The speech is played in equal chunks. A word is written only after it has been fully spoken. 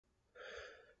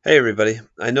Hey everybody.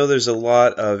 I know there's a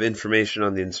lot of information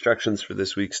on the instructions for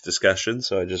this week's discussion,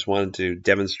 so I just wanted to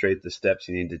demonstrate the steps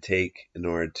you need to take in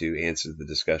order to answer the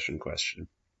discussion question.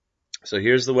 So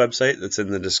here's the website that's in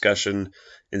the discussion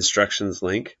instructions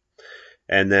link.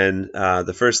 And then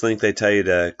the first link they tell you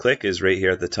to click is right here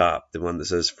at the top, the one that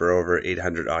says for over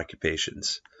 800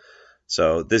 occupations.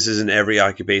 So this isn't every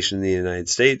occupation in the United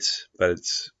States, but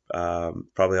it's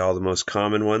probably all the most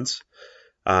common ones.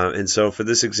 And so for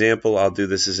this example, I'll do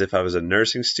this as if I was a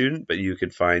nursing student, but you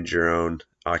could find your own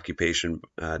occupation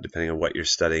depending on what you're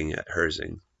studying at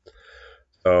Herzing.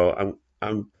 So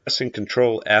I'm pressing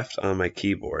Control F on my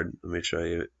keyboard. Let me show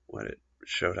you what it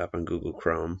showed up on Google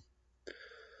Chrome.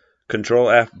 Control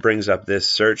F brings up this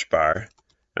search bar.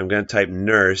 I'm going to type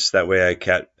nurse. That way I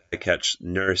catch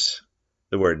nurse,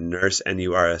 the word nurse,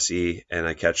 N-U-R-S-E, and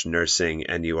I catch nursing,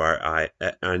 N-U-R-S-I-N-G.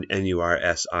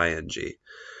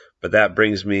 But that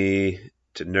brings me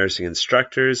to nursing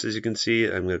instructors. As you can see,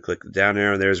 I'm going to click the down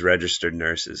arrow. There's registered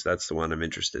nurses. That's the one I'm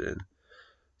interested in.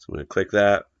 So I'm going to click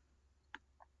that.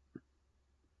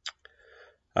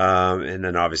 And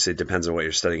then obviously it depends on what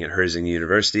you're studying at Herzing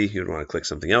University. You'd want to click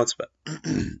something else, but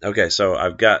okay. So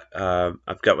I've got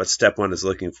what step one is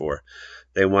looking for.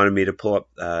 They wanted me to pull up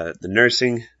the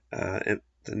nursing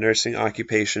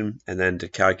occupation, and then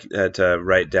to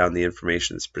write down the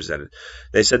information that's presented.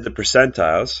 They said the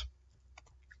percentiles.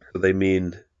 So they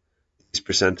mean these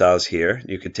percentiles here.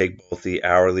 You could take both the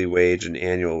hourly wage and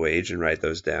annual wage and write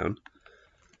those down.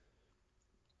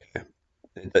 Okay.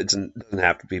 It doesn't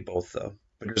have to be both though.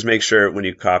 But just make sure when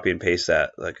you copy and paste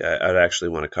that, like I'd actually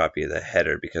want to copy the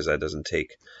header because that doesn't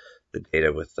take the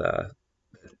data with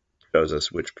shows us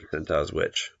which percentile is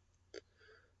which.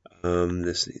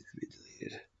 This needs to be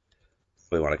deleted.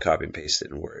 We want to copy and paste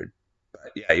it in Word.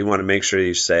 But yeah, you want to make sure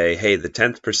you say, hey, the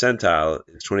 10th percentile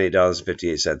is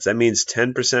 $28.58. That means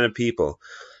 10% of people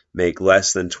make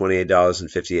less than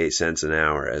 $28.58 an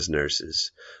hour as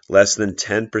nurses. Less than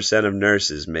 10% of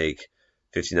nurses make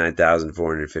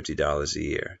 $59,450 a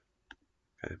year.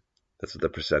 Okay, that's what the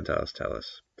percentiles tell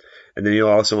us. And then you'll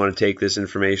also want to take this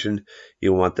information.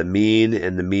 You'll want the mean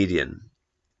and the median.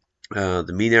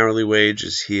 The mean hourly wage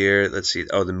is here. Let's see.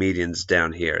 Oh, the median's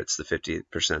down here. It's the 50th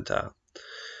percentile.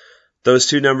 Those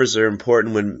two numbers are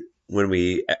important when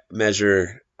we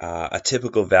measure a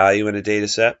typical value in a data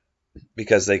set,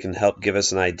 because they can help give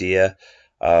us an idea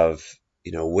of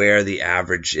where the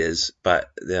average is. But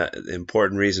the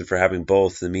important reason for having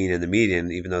both the mean and the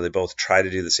median, even though they both try to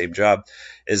do the same job,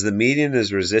 is the median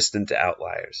is resistant to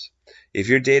outliers. If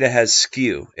your data has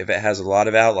skew, if it has a lot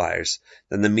of outliers,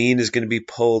 then the mean is going to be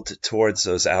pulled towards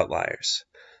those outliers.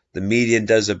 The median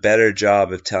does a better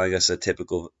job of telling us a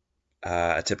typical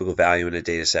value in a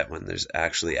data set when there's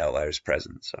actually outliers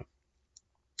present. So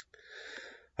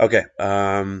okay,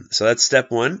 so that's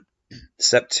step one.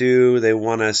 Step two, they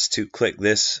want us to click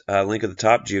this link at the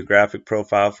top, geographic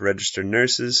profile for registered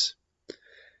nurses.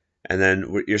 And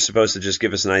then you're supposed to just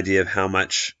give us an idea of how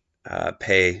much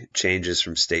pay changes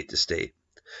from state to state.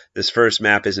 This first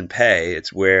map isn't pay,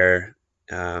 it's where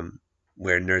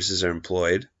nurses are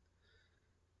employed.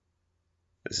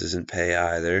 This isn't pay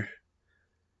either.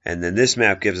 And then this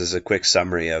map gives us a quick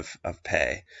summary of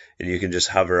pay. And you can just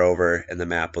hover over and the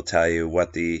map will tell you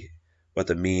what the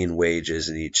mean wage is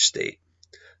in each state.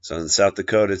 So in South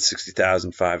Dakota, it's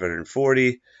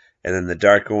 $60,540, and then the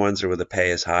darker ones are where the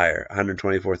pay is higher,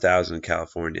 $124,000 in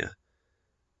California.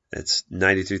 It's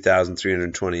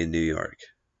 $93,320 in New York.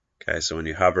 Okay, so when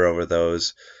you hover over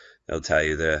those, they'll tell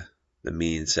you the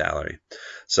mean salary.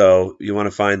 So you want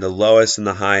to find the lowest and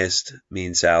the highest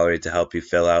mean salary to help you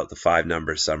fill out the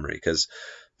 5-number summary, because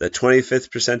the 25th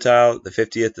percentile, the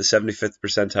 50th, the 75th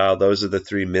percentile, those are the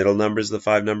 3 middle numbers of the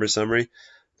 5-number summary.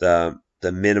 The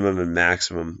minimum and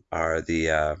maximum are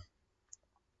the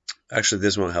actually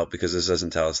this won't help because this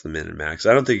doesn't tell us the min and max.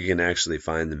 I don't think you can actually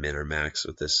find the min or max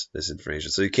with this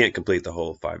information, so you can't complete the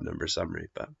whole 5-number summary.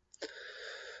 But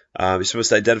you're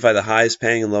supposed to identify the highest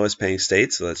paying and lowest paying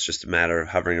states, so that's just a matter of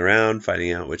hovering around,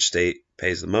 finding out which state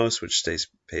pays the most, which state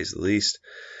pays the least,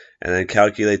 and then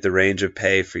calculate the range of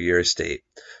pay for your state.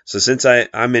 So since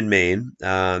I'm in Maine,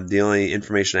 the only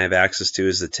information I have access to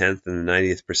is the 10th and the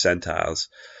 90th percentiles.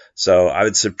 So I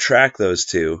would subtract those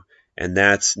two, and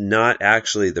that's not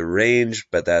actually the range,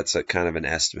 but that's a kind of an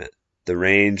estimate. The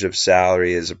range of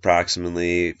salary is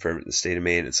approximately, for the state of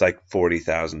Maine, it's like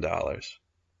 $40,000.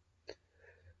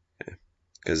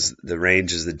 Because the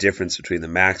range is the difference between the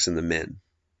max and the min.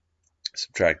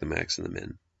 Subtract the max and the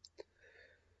min.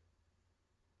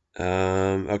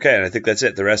 Okay, and I think that's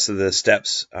it. The rest of the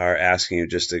steps are asking you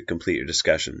just to complete your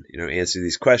discussion. Answer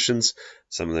these questions.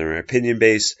 Some of them are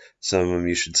opinion-based. Some of them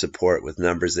you should support with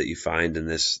numbers that you find in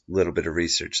this little bit of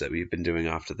research that we've been doing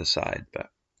off to the side. But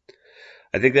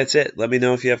I think that's it. Let me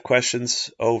know if you have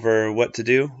questions over what to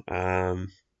do. I'll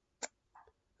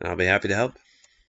be happy to help.